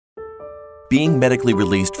Being medically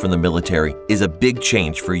released from the military is a big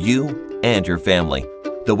change for you and your family.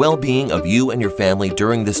 The well-being of you and your family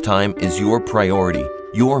during this time is your priority,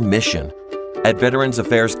 your mission. At Veterans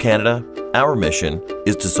Affairs Canada, our mission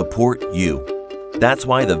is to support you. That's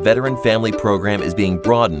why the Veteran Family Program is being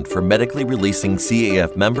broadened for medically releasing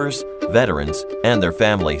CAF members, veterans, and their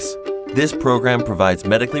families. This program provides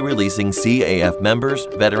medically releasing CAF members,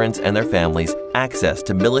 veterans, and their families access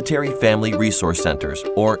to Military Family Resource Centers,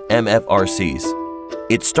 or MFRCs.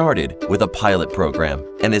 It started with a pilot program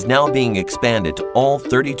and is now being expanded to all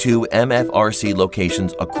 32 MFRC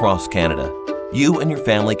locations across Canada. You and your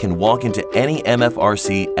family can walk into any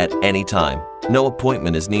MFRC at any time. No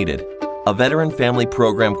appointment is needed. A Veteran Family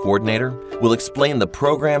Program Coordinator will explain the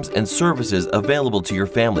programs and services available to your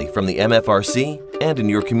family from the MFRC and in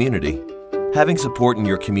your community. Having support in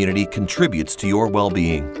your community contributes to your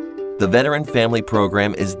well-being. The Veteran Family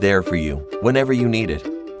Program is there for you whenever you need it.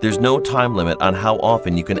 There's no time limit on how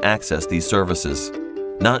often you can access these services.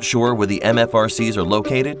 Not sure where the MFRCs are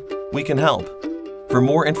located? We can help. For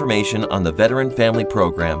more information on the Veteran Family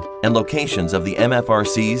Program and locations of the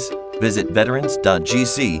MFRCs, visit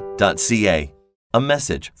veterans.gc.ca. A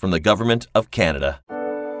message from the Government of Canada.